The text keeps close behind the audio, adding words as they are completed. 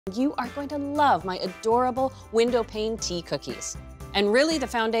You are going to love my adorable Windowpane Tea Cookies. And really, the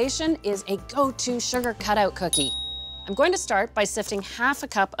foundation is a go-to sugar cutout cookie. I'm going to start by sifting half a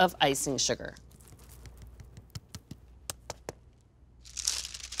cup of icing sugar.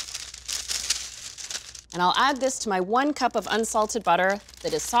 And I'll add this to my 1 cup of unsalted butter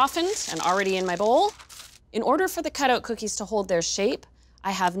that is softened and already in my bowl. In order for the cutout cookies to hold their shape, I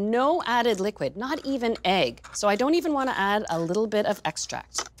have no added liquid, not even egg. So I don't even want to add a little bit of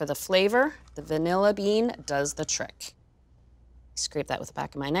extract. For the flavor, the vanilla bean does the trick. Scrape that with the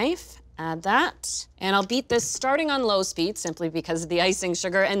back of my knife, add that, and I'll beat this starting on low speed simply because of the icing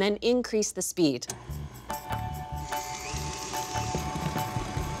sugar, and then increase the speed.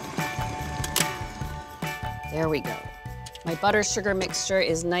 There we go. My butter sugar mixture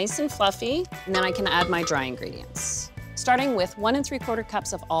is nice and fluffy, and then I can add my dry ingredients. Starting with 1 3/4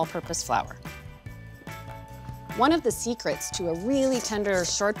 cups of all-purpose flour. One of the secrets to a really tender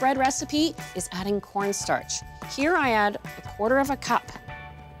shortbread recipe is adding cornstarch. Here I add 1/4 cup,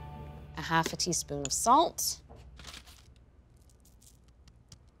 1/2 teaspoon of salt,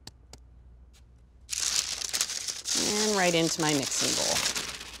 and right into my mixing bowl.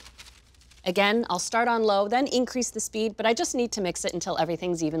 Again, I'll start on low, then increase the speed, but I just need to mix it until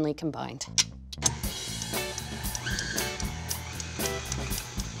everything's evenly combined.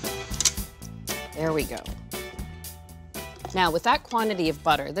 There we go. Now, with that quantity of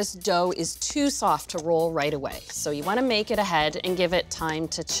butter, this dough is too soft to roll right away. So you want to make it ahead and give it time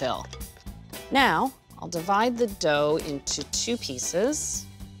to chill. Now, I'll divide the dough into 2 pieces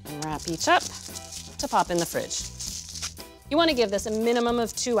and wrap each up to pop in the fridge. You want to give this a minimum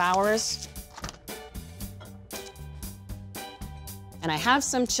of 2 hours. And I have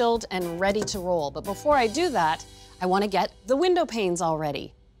some chilled and ready to roll. But before I do that, I want to get the window panes all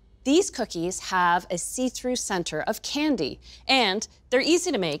ready. These cookies have a see-through center of candy, and they're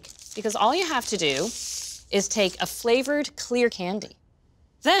easy to make because all you have to do is take a flavored clear candy.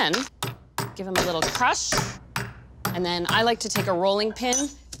 Then, give them a little crush, and then I like to take a rolling pin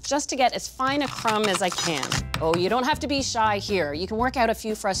just to get as fine a crumb as I can. Oh, you don't have to be shy here. You can work out a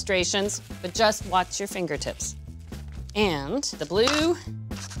few frustrations, but just watch your fingertips. And the blue.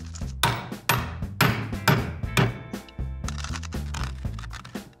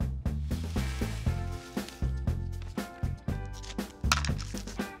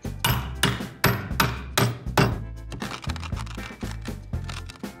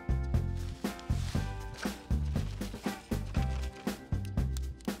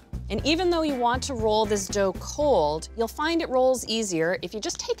 And even though you want to roll this dough cold, you'll find it rolls easier if you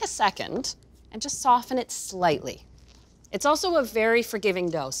just take a second and just soften it slightly. It's also a very forgiving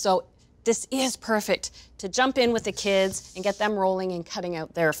dough, so this is perfect to jump in with the kids and get them rolling and cutting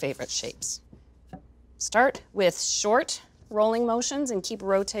out their favorite shapes. Start with short rolling motions and keep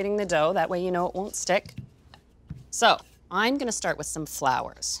rotating the dough, that way you know it won't stick. So I'm gonna start with some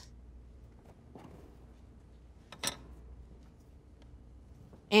flowers.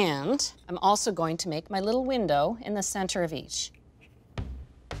 And I'm also going to make my little window in the center of each.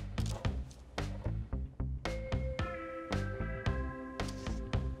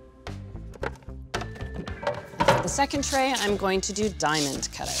 For the second tray, I'm going to do diamond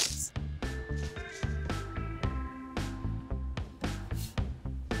cutouts.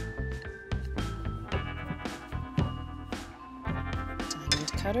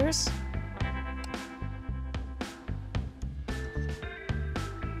 Diamond cutters.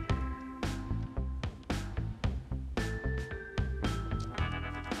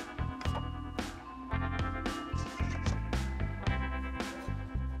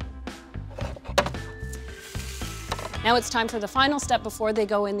 Now it's time for the final step before they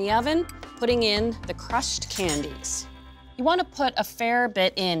go in the oven, putting in the crushed candies. You want to put a fair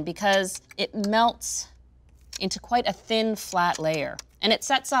bit in because it melts into quite a thin, flat layer. And it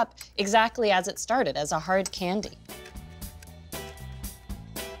sets up exactly as it started, as a hard candy.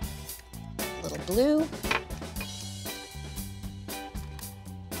 A little blue.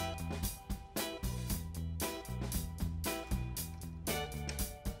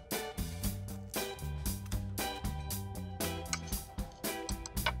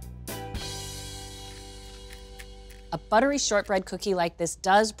 A buttery shortbread cookie like this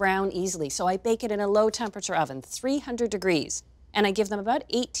does brown easily, so I bake it in a low temperature oven, 300 degrees, and I give them about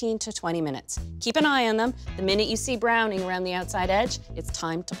 18 to 20 minutes. Keep an eye on them. The minute you see browning around the outside edge, it's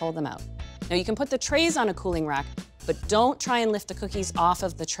time to pull them out. Now you can put the trays on a cooling rack, but don't try and lift the cookies off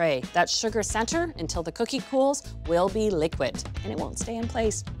of the tray. That sugar center, until the cookie cools, will be liquid, and it won't stay in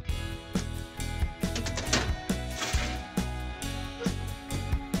place.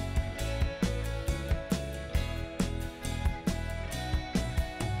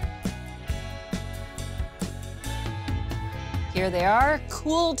 Here they are,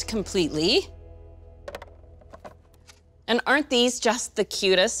 cooled completely. And aren't these just the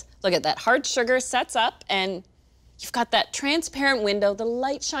cutest? Look at that, hard sugar sets up and you've got that transparent window, the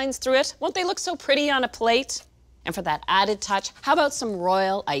light shines through it. Won't they look so pretty on a plate? And for that added touch, how about some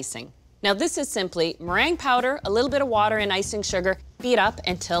royal icing? Now this is simply meringue powder, a little bit of water and icing sugar, beat up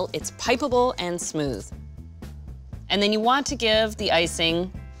until it's pipeable and smooth. And then you want to give the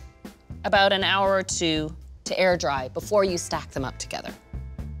icing about an hour or two to air dry before you stack them up together.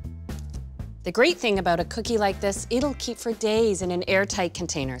 The great thing about a cookie like this, it'll keep for days in an airtight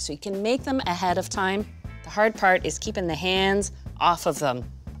container, so you can make them ahead of time. The hard part is keeping the hands off of them.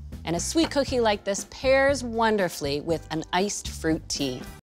 And a sweet cookie like this pairs wonderfully with an iced fruit tea.